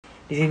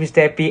This is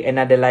Mr. Happy,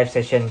 another live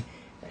session.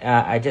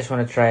 I just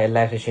want to try a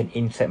live session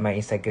inside my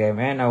Instagram,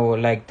 and I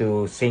would like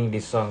to sing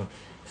this song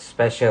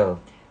special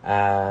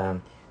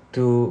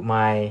to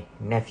my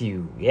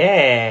nephew.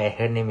 Yeah,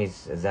 her name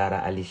is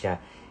Zara Alicia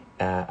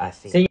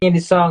Asing. Singing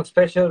this song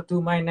special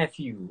to my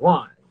nephew.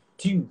 1,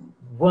 2,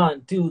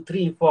 1, 2,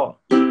 3, 4.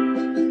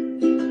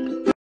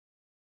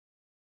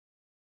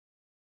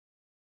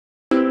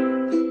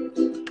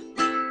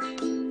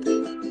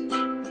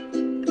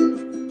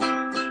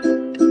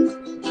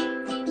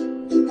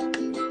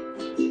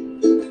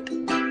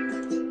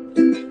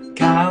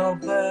 Kau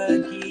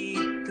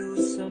begitu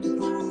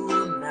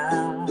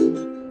sempurna,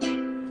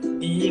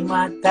 di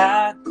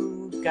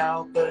mataku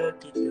kau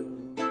begitu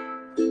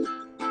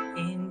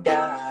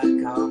indah.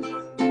 Kau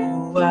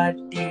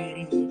membuat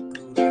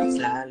diriku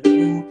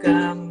selalu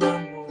kan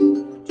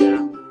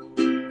memujamu.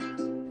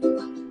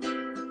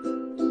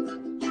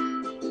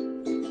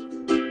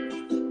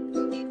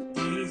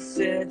 Di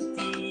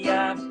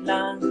setiap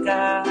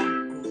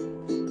langkahku,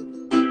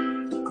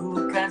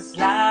 ku kan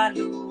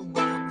selalu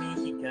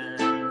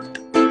memikirkan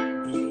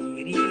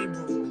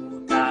dirimu.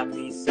 Tak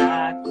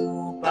bisa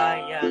ku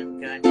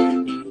bayangkan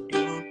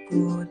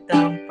hidupku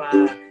tanpa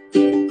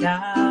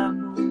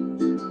cintamu.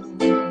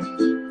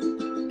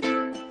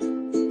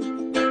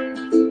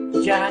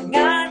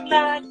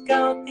 Janganlah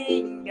kau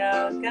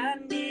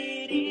tinggalkan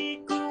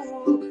diriku,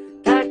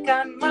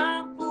 takkan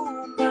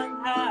mampu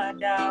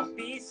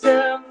menghadapi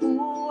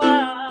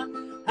semua.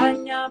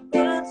 Hanya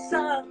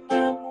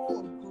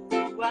bersamamu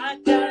ku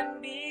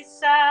akan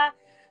bisa.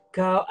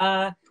 Kau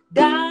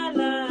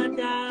adalah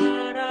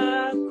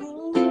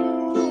darahku,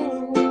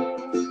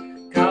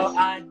 kau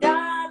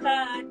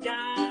adalah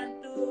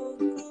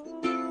jantungku,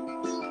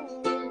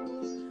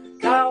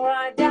 kau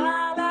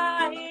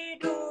adalah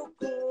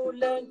hidupku,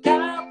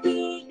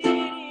 lengkapi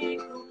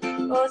diriku.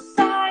 Oh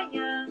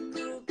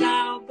sayangku,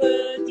 kau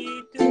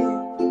begitu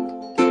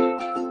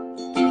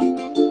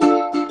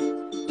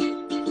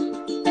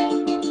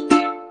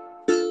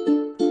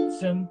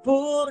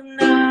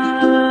sempurna.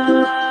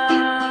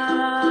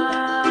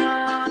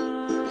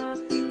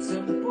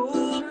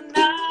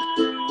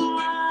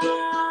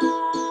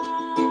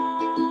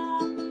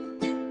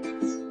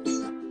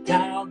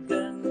 Kau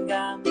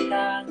genggam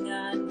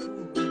tanganku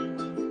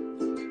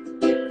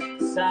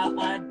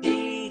saat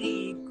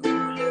diriku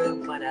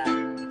lemah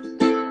dan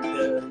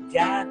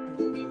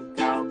terjatuh.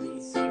 Kau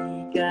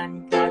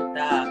bisikan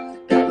kata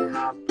dan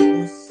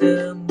hapus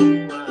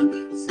semua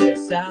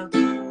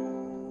sesalku.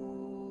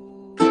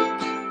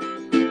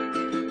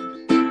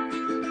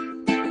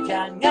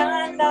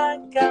 Janganlah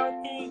kau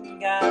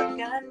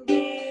tinggalkan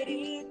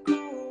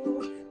diriku,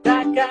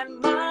 takkan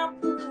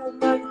mampu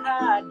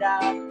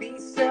menghadapi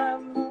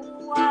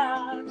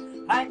semua.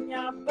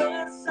 Hanya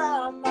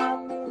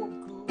bersamamu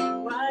ku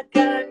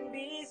akan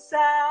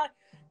bisa.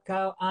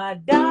 Kau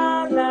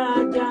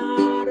adalah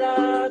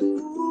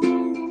darahku,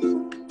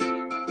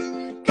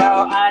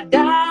 kau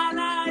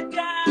adalah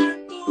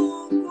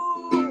jantungku,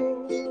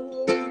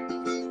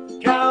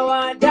 kau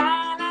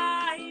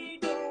adalah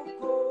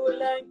hidupku,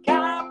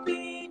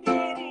 lengkapi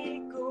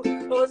diriku.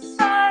 Oh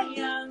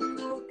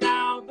sayangku,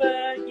 kau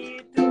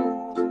begitu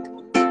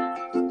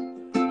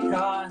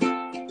kau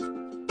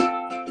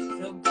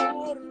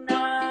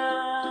sempurna,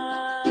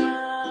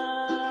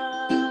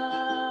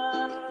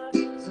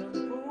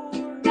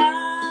 sempurna.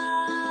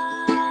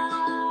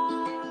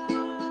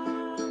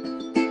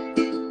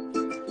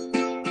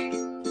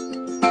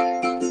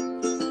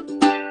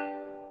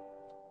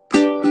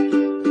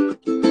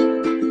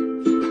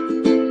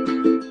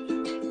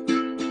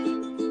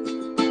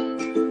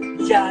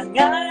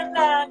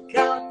 Janganlah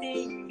kau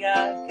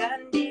tinggalkan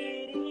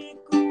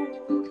diriku,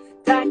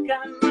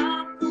 takkan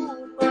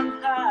mampu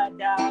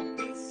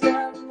menghadapi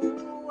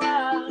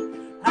semua.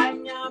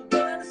 Hanya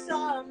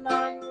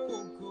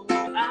bersamamu ku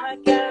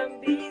akan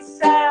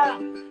bisa.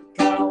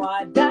 Kau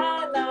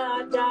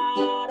adalah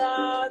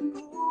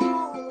darahku,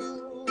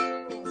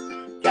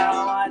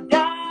 kau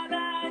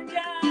adalah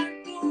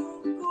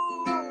jantungku,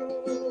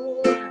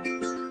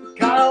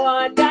 kau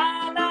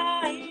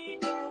adalah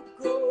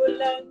hidupku,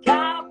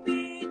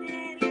 lengkapi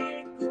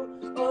diriku.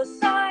 Oh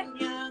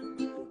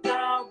sayangku,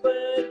 kau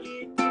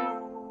begitu.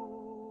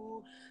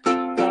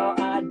 Kau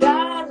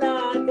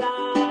adalah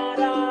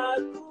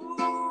darahku,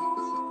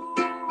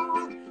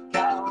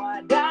 kau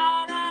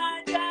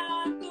adalah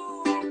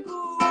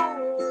jantungku,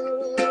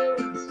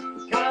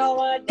 kau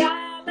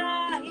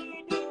adalah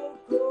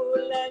hidupku,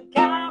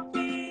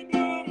 lengkapi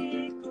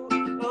diriku.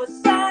 Oh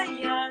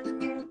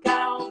sayangku,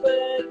 kau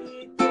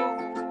begitu.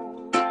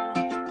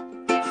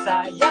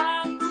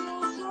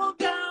 Sayangku,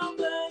 kau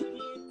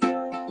begitu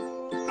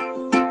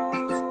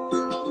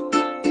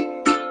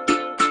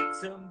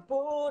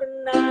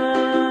sempurna,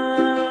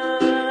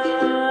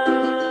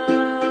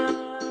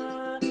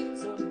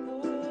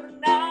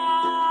 sempurna.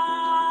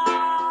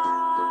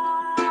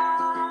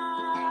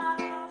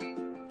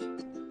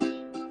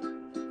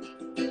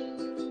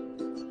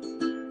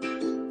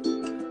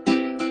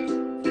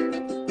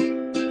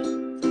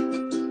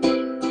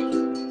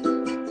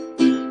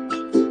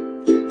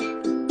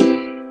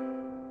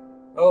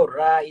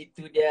 Alright,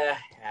 itu dia.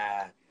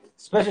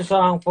 Special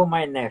song for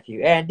my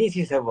nephew. And this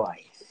is her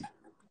voice.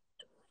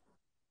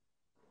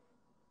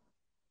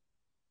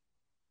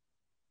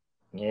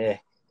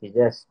 Yeah, he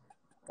just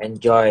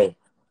enjoy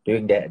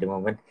doing that at the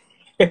moment.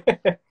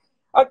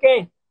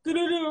 Okay,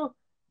 doo-doo-doo.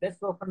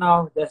 That's all for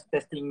now. Just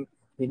testing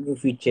the new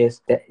features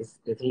that is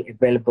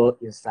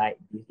available inside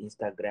the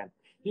Instagram.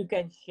 You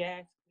can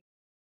share